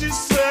her, she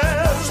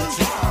says.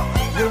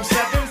 Room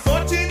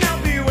 714,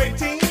 I'll be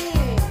waiting.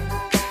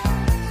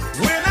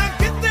 When I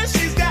get there,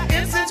 she's got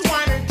incense,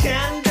 wine, and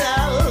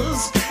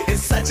candles.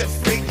 It's such a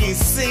freaky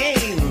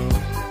scene.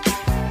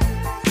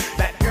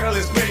 That girl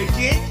is pretty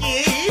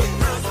kinky.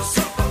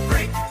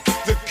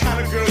 The kind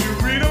of girl you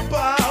read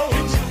about.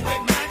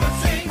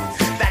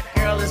 That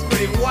girl is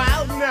pretty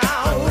wild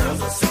now.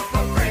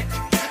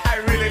 I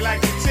really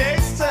like to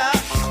taste her.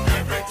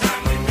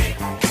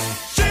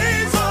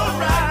 She's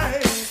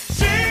alright.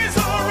 She's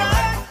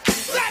alright.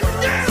 That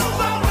girl's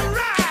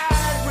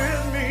alright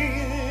with me.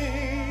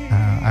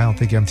 I don't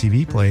think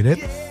MTV played it,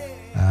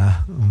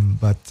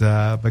 but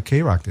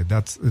KROQ did.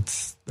 That's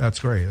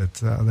great.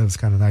 That was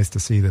kind of nice to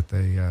see that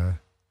they,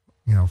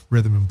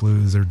 rhythm and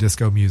blues or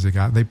disco music.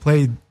 They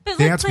played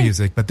dance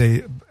music, but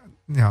they,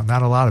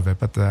 not a lot of it.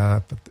 But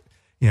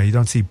you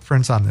don't see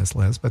Prince on this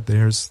list. But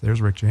there's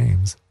Rick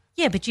James.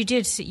 Yeah, but you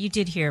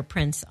did hear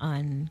Prince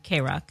on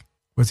KROQ.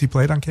 Was he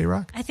played on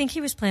KROQ? I think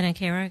he was played on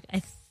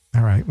KROQ.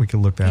 All right, we could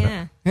look that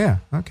up. Yeah,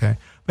 okay.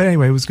 But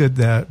anyway, it was good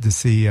to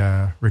see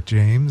Rick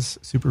James,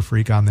 Super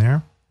Freak on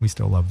there. We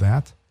still love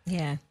that.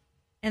 Yeah.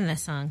 And that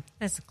song.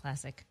 That's a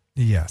classic.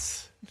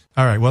 Yes.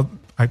 All right. Well,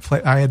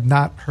 I had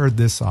not heard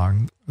this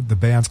song. The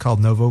band's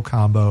called Novo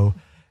Combo,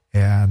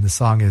 and the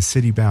song is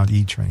City Bound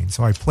E Train.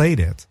 So I played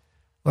it.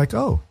 Like,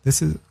 oh,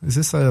 is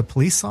this a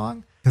Police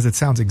song? because it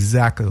sounds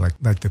exactly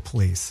like the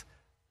Police,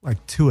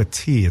 like to a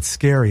T. It's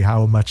scary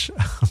how much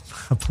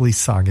a Police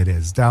song it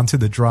is, down to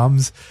the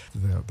drums,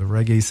 the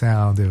reggae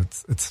sound.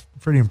 It's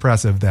pretty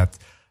impressive that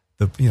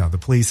the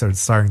Police are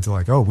starting to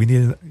like, oh, we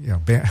need,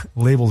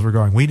 labels were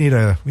going, we need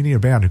a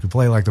band who could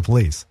play like the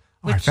Police.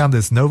 I found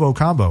this Novo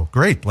combo.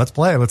 Great, let's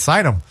play. Let's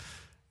sign them.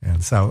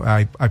 And so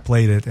I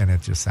played it, and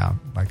it just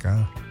sounded like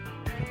a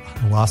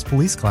Lost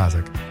Police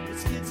classic.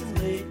 It's getting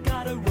late,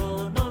 gotta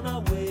run on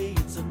our way.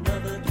 It's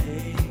another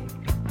day.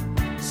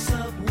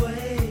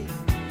 Subway,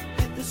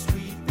 hit the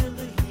street, feel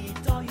the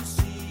heat. All you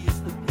see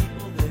is the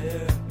people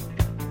there.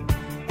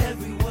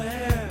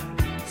 Everywhere,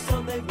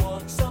 some they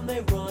walk, some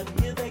they run.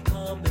 Here they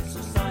come in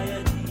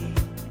society.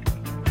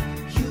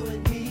 You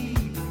and me,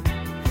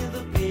 hear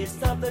the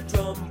bass of the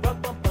drum,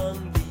 bum bum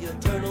bum, the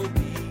eternal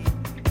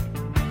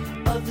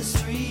beat of the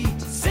street.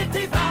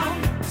 City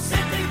bound,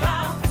 city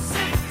bound,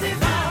 city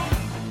bound.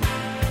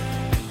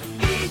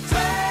 Each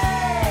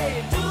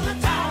way to the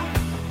town,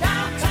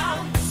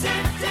 downtown,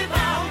 city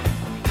bound.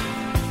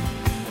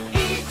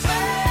 Each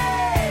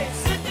way,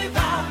 city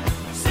bound,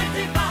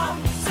 city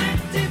bound,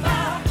 city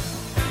bound.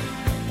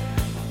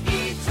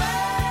 Each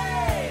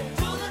way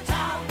to the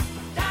town,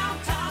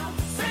 downtown,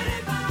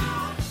 city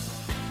bound.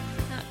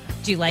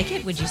 Do you like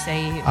it? Would you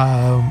say?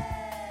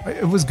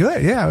 It was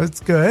good. Yeah, it's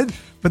good.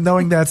 But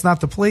knowing that it's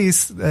not the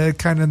Police, it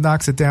kind of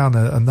knocks it down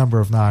a number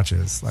of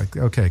notches. Like,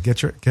 okay,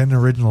 get an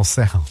original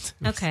sound.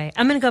 Okay,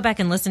 I'm going to go back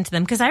and listen to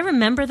them because I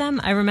remember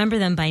them. I remember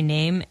them by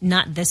name,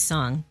 not this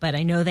song, but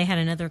I know they had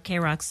another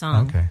KROQ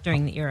song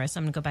during the era, so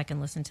I'm going to go back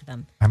and listen to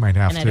them. I might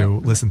have to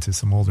listen to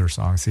some older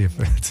songs, see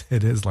if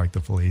it is like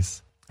the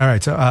Police. All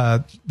right,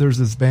 so there's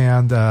this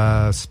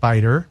band,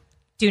 Spider.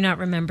 Do not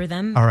remember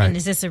them. All right. And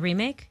is this a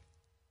remake?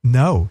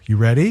 No, you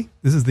ready?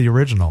 This is the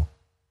original.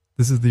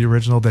 This is the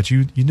original that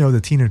you know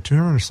the Tina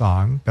Turner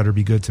song, Better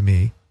Be Good to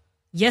Me.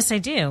 Yes, I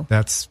do.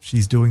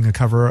 She's doing a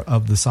cover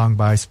of the song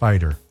by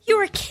Spider. You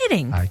were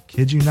kidding. I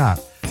kid you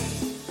not.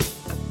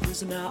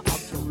 Prisoner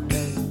of your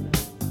love,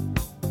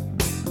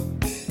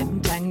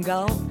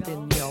 entangled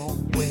in your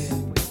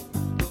web.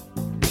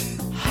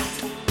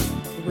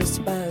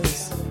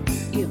 Whispers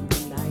in the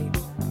night.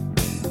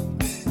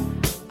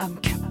 I'm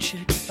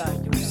captured by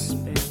your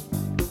spell.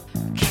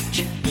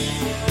 Captured.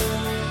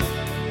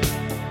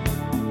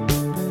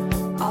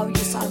 Oh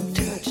yes, I'm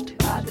touched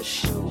by the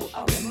show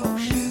of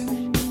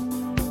emotion.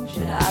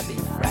 Should I be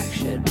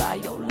fractured by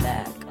your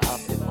lack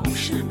of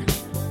emotion?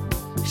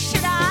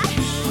 Should I?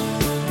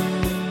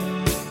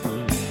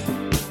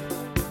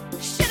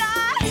 Should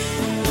I?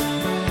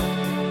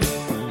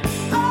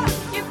 Oh,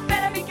 you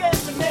better be good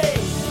to me.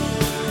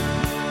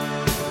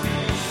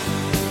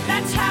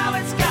 That's how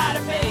it's gotta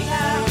be.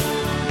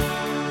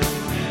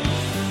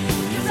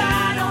 'Cause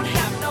I don't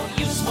have no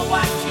use for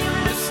white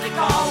killing to stick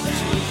all the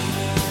truth.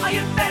 Oh,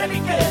 you better be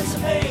good to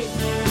me.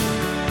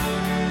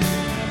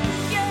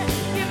 Yeah,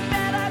 you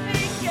better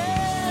be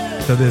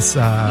good. So this,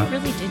 You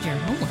really did your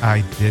homework.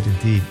 I did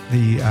indeed.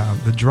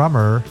 The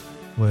drummer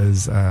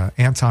was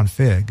Anton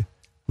Fig,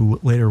 who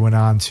later went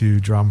on to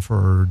drum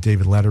for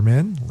David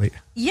Letterman. Late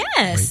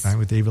Yes. Night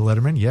with David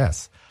Letterman,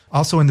 yes.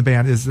 Also in the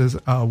band is this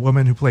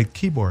woman who played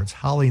keyboards,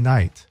 Holly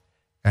Knight,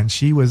 and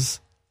she was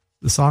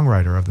the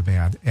songwriter of the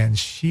band, and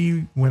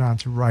she went on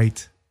to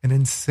write an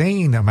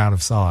insane amount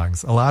of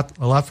songs, a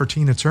lot for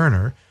Tina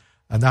Turner.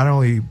 Not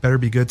only Better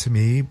Be Good to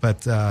Me,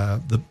 but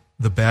the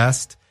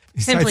best.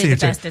 Simply the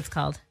Best, it's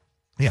called.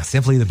 Yeah,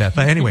 Simply the Best.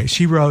 But anyway,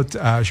 she wrote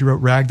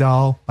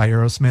Ragdoll by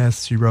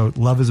Aerosmith. She wrote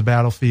Love is a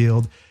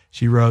Battlefield.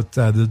 She wrote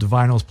the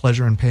Divinals'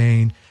 Pleasure and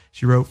Pain.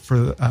 She wrote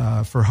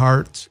for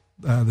Heart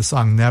the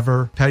song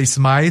Never. Patti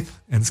Smythe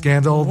and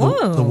Scandal,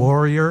 the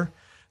Warrior.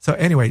 So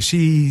anyway,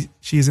 she's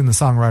in the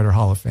Songwriter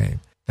Hall of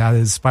Fame. That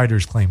is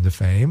Spider's claim to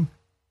fame.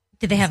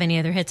 Did they have any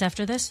other hits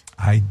after this?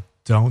 I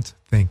don't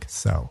think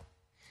so.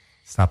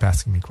 Stop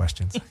asking me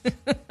questions.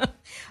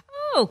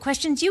 Oh,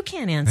 questions you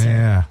can't answer.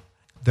 Yeah.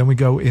 Then we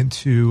go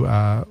into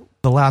the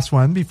last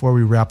one before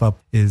we wrap up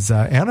is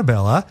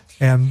Annabella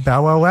and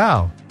Bow Wow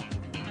Wow.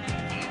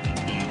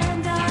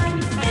 And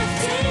I'm 15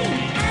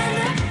 and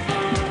a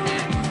fool,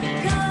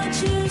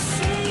 can't you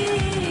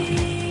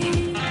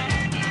see?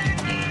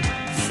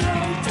 So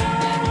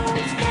don't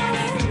fall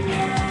in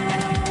love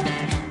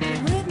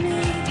with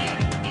me.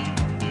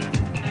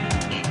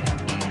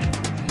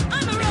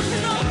 I'm a rock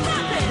and roll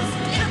therapist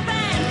in a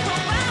band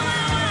called Wow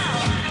Wow Wow.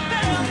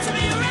 Better off to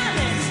be around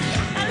this.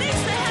 At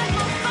least they had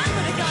more fun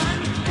with a gun.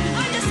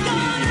 I just go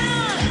on and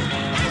on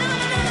and on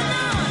and on and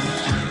on.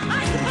 I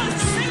suppose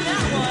to sing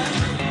that one.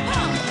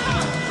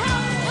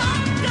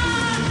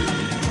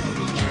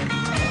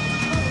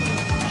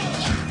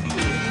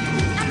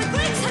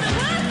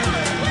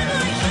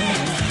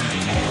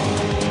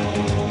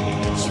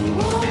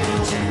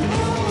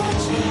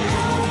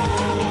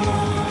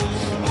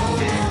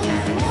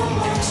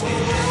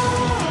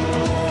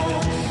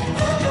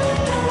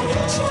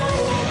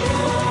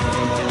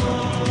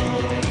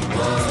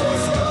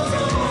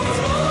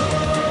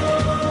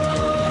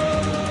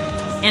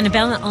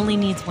 Annabella only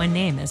needs one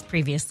name, as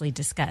previously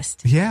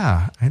discussed.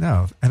 Yeah, I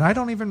know. And I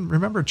don't even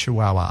remember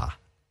Chihuahua.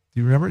 Do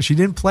you remember? She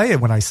didn't play it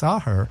when I saw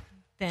her.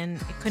 Then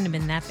it couldn't have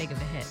been that big of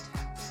a hit.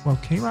 Well,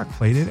 KROQ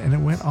played it, and it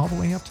went all the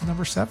way up to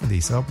number 70,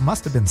 so it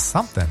must have been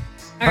something.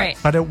 All right.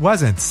 But it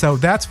wasn't. So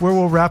that's where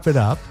we'll wrap it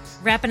up.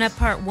 Wrapping up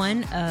part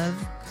one of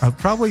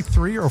Probably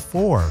 3 or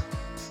 4.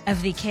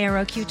 Of the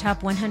KROQ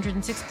Top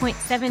 106.7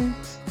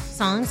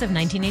 Songs of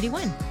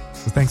 1981.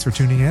 So thanks for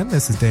tuning in.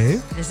 This is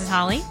Dave. This is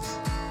Holly.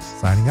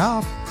 Signing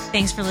off.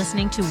 Thanks for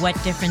listening to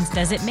What Difference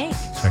Does It Make?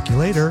 Check you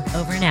later.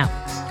 Over and out.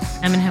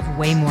 I'm going to have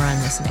way more on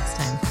this next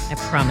time. I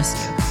promise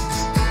you.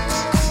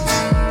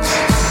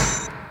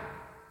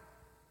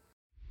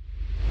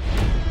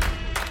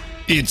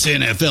 It's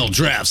NFL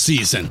draft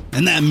season,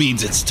 and that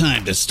means it's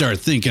time to start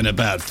thinking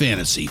about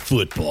fantasy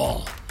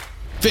football.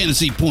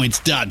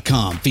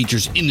 FantasyPoints.com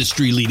features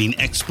industry-leading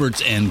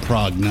experts and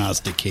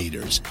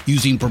prognosticators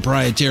using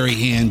proprietary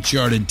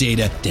hand-charted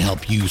data to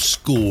help you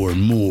score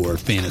more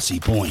fantasy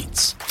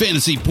points.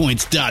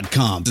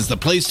 FantasyPoints.com is the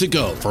place to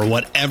go for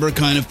whatever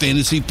kind of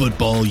fantasy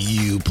football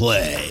you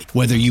play.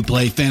 Whether you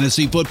play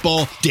fantasy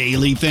football,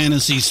 daily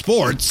fantasy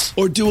sports,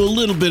 or do a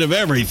little bit of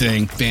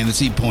everything,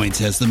 Fantasy Points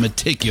has the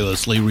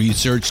meticulously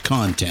researched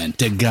content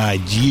to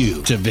guide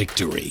you to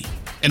victory.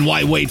 And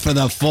why wait for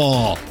the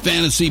fall?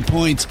 Fantasy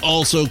Points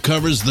also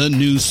covers the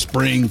new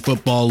spring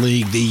football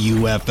league, the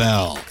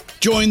UFL.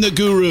 Join the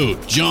guru,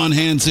 John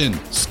Hansen,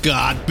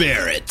 Scott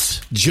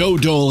Barrett, Joe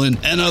Dolan,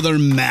 and other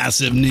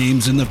massive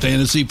names in the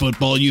fantasy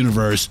football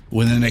universe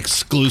with an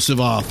exclusive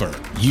offer.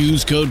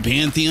 Use code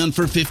Pantheon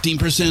for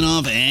 15%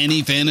 off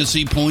any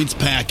Fantasy Points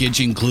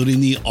package, including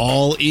the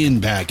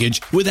all-in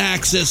package, with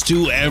access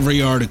to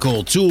every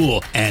article,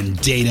 tool, and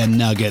data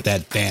nugget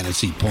that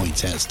Fantasy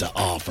Points has to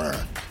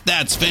offer.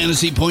 That's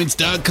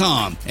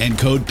FantasyPoints.com and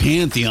code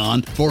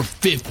Pantheon for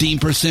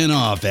 15%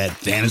 off at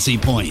Fantasy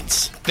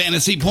Points.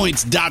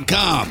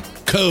 FantasyPoints.com,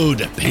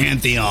 code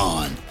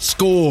Pantheon.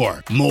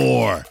 Score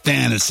more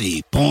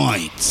fantasy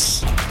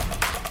points.